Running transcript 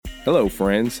Hello,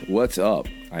 friends. What's up?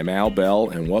 I'm Al Bell,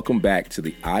 and welcome back to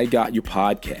the I Got You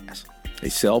podcast, a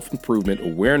self-improvement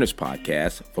awareness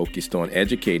podcast focused on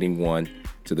educating one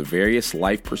to the various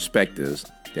life perspectives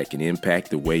that can impact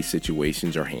the way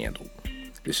situations are handled.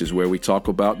 This is where we talk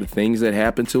about the things that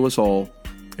happen to us all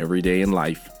every day in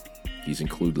life. These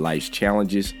include life's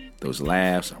challenges, those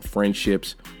laughs, our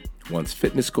friendships, one's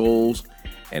fitness goals,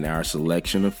 and our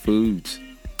selection of foods.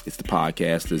 It's the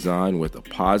podcast designed with a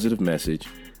positive message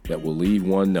that will leave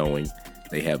one knowing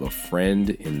they have a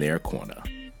friend in their corner.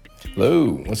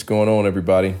 Hello, what's going on,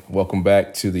 everybody? Welcome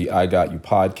back to the I Got You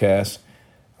podcast.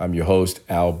 I'm your host,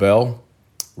 Al Bell.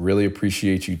 Really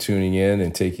appreciate you tuning in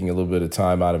and taking a little bit of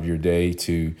time out of your day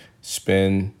to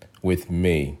spend with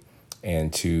me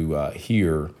and to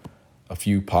hear a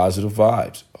few positive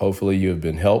vibes. Hopefully you have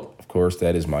been helped. Of course,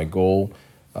 that is my goal,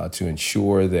 to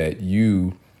ensure that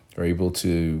you are able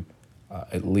to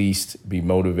at least be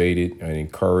motivated and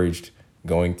encouraged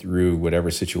going through whatever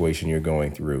situation you're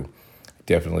going through. I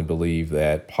definitely believe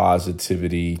that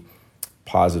positivity,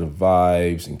 positive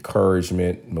vibes,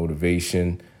 encouragement,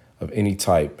 motivation of any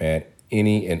type, man,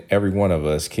 any and every one of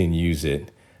us can use it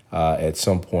at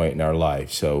some point in our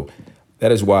life. So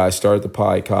that is why I started the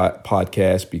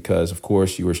podcast, because, of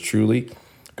course, yours truly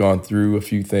gone through a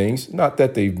few things. Not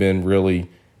that they've been really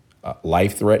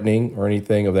life-threatening or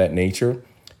anything of that nature.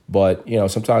 But, you know,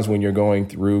 sometimes when you're going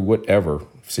through whatever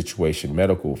situation,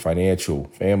 medical, financial,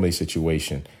 family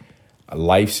situation, a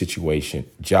life situation,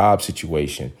 job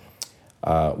situation,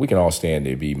 we can all stand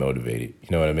there and be motivated. You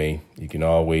know what I mean? You can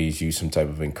always use some type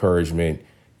of encouragement.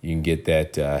 You can get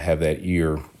that, have that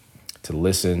ear to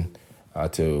listen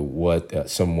to what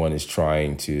someone is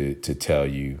trying to tell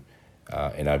you.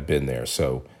 And I've been there.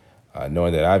 So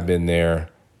knowing that I've been there,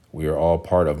 we are all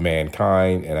part of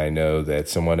mankind. And I know that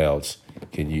someone else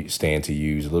can stand to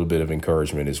use a little bit of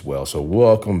encouragement as well. So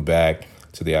welcome back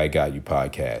to the I Got You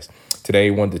podcast. Today, I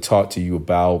wanted to talk to you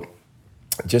about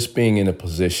just being in a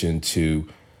position to,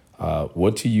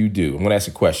 what do you do? I'm going to ask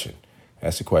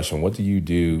a question. What do you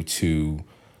do to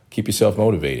keep yourself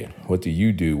motivated? What do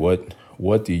you do? What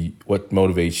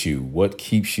motivates you? What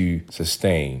keeps you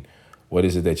sustained? What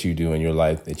is it that you do in your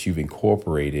life that you've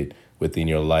incorporated within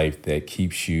your life that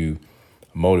keeps you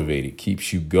motivated,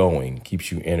 keeps you going,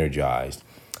 keeps you energized?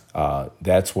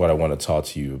 That's what I want to talk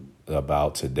to you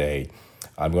about today.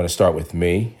 I'm going to start with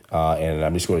me, and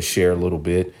I'm just going to share a little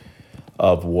bit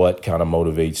of what kind of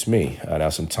motivates me. Now,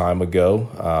 some time ago,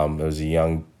 I was a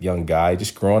young guy,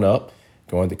 just growing up,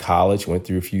 going to college, went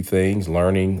through a few things,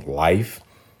 learning life,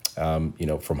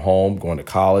 from home, going to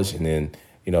college, and then,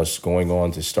 going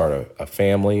on to start a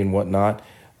family and whatnot.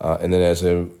 And then as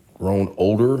I've grown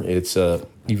older, it's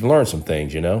you've learned some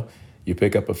things, You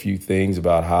pick up a few things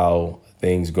about how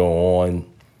things go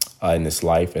on in this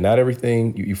life. And not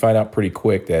everything, you find out pretty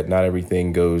quick that not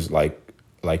everything goes like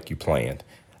you planned.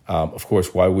 Of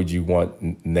course, why would you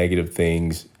want negative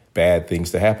things, bad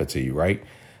things to happen to you, right?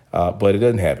 But it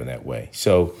doesn't happen that way.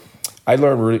 So I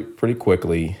learned really pretty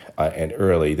quickly and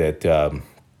early that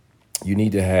you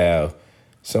need to have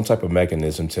some type of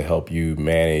mechanism to help you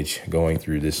manage going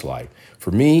through this life.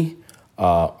 For me,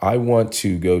 I want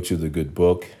to go to the good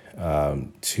book,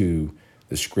 to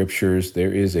the scriptures.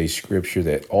 There is a scripture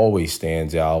that always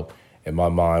stands out in my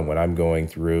mind when I'm going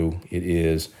through. It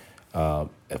is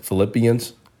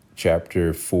Philippians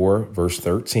chapter 4, verse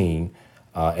 13.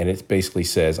 And it basically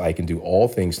says, I can do all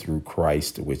things through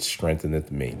Christ, which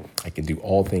strengtheneth me. I can do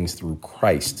all things through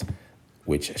Christ,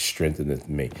 which strengtheneth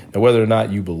me. Now, whether or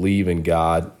not you believe in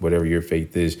God, whatever your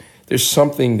faith is, there's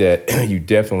something that you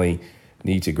definitely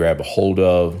need to grab a hold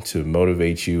of to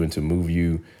motivate you and to move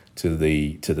you to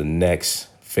the next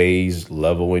phase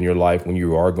level in your life when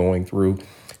you are going through.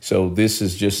 So this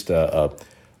is just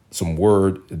some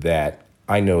word that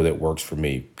I know that works for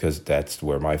me, because that's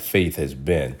where my faith has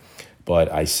been.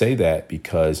 But I say that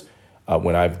because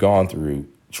when I've gone through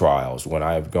trials, when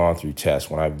I've gone through tests,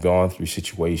 when I've gone through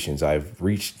situations, I've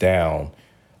reached down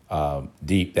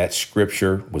deep. That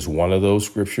scripture was one of those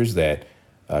scriptures that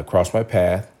crossed my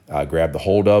path. I grabbed the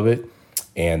hold of it,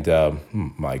 and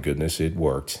my goodness, it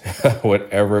worked.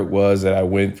 Whatever it was that I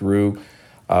went through,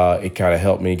 it kind of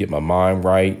helped me get my mind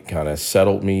right, kind of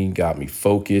settled me, got me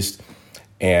focused,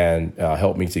 and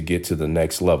helped me to get to the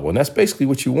next level. And that's basically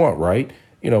what you want, right?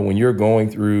 When you're going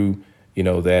through,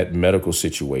 that medical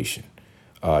situation,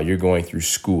 you're going through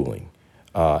schooling,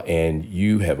 and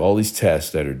you have all these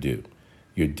tests that are due.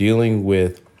 You're dealing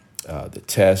with the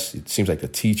tests. It seems like the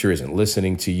teacher isn't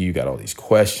listening to you. You got all these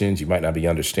questions. You might not be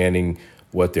understanding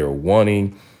what they're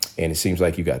wanting. And it seems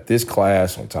like you got this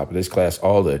class on top of this class.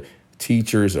 All the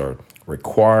teachers are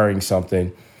requiring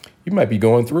something. you might be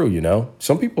going through,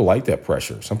 Some people like that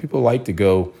pressure. Some people like to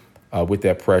go with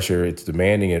that pressure. It's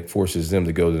demanding. It forces them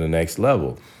to go to the next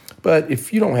level. But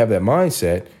if you don't have that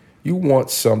mindset, you want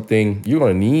something, you're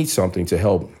going to need something to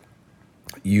help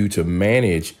you to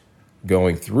manage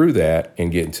going through that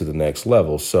and getting to the next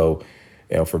level. So,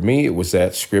 for me, it was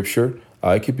that scripture.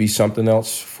 It could be something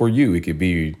else for you. It could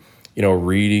be,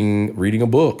 reading a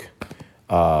book,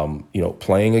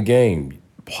 playing a game,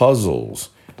 puzzles,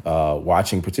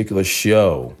 watching a particular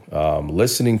show,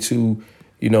 listening to,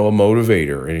 a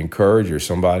motivator, an encourager,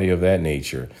 somebody of that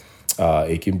nature.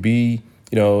 It can be,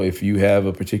 if you have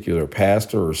a particular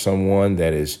pastor or someone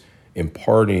that is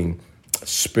imparting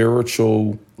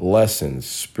spiritual lessons,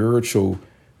 spiritual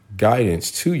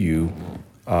guidance to you,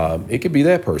 it could be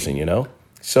that person,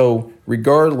 So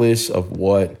regardless of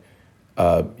what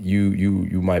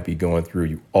you might be going through,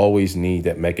 you always need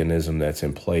that mechanism that's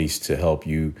in place to help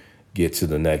you get to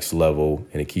the next level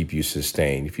and to keep you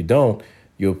sustained. If you don't,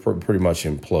 you'll pretty much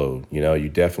implode. You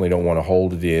definitely don't want to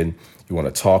hold it in. You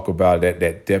want to talk about it.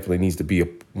 That definitely needs to be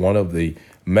one of the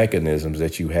mechanisms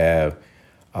that you have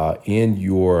in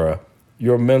your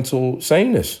mental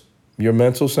saneness. Your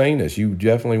mental saneness. You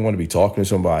definitely want to be talking to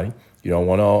somebody. You don't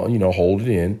want to, hold it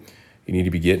in. You need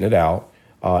to be getting it out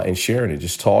and sharing it,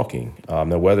 just talking.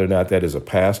 Now, whether or not that is a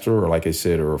pastor or, like I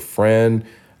said, or a friend,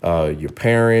 your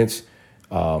parents,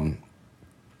 it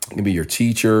can be your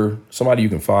teacher, somebody you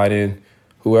can find in,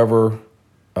 whoever,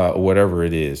 whatever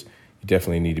it is, you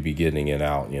definitely need to be getting it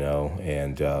out,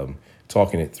 and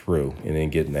talking it through and then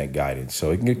getting that guidance.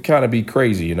 So it can kind of be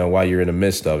crazy, while you're in the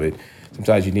midst of it.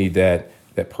 Sometimes you need that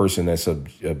person that's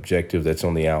objective, that's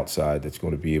on the outside, that's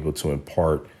going to be able to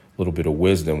impart a little bit of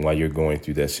wisdom while you're going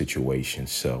through that situation.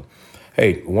 So,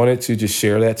 hey, wanted to just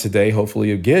share that today.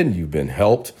 Hopefully, again, you've been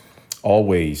helped.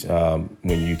 Always, when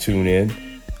you tune in,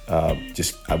 I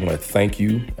want to thank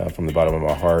you from the bottom of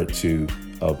my heart to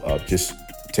just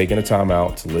taking the time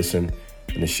out to listen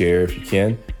and to share if you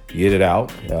can. Get it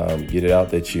out. Get it out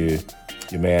that your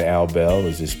man Al Bell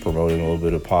is just promoting a little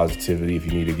bit of positivity. If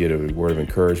you need to get a word of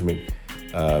encouragement,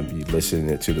 you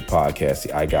listen to the podcast,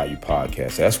 the I Got You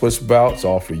podcast. That's what it's about. It's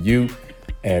all for you.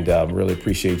 And really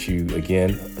appreciate you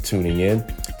again tuning in.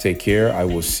 Take care. I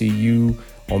will see you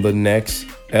on the next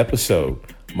episode.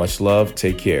 Much love.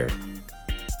 Take care.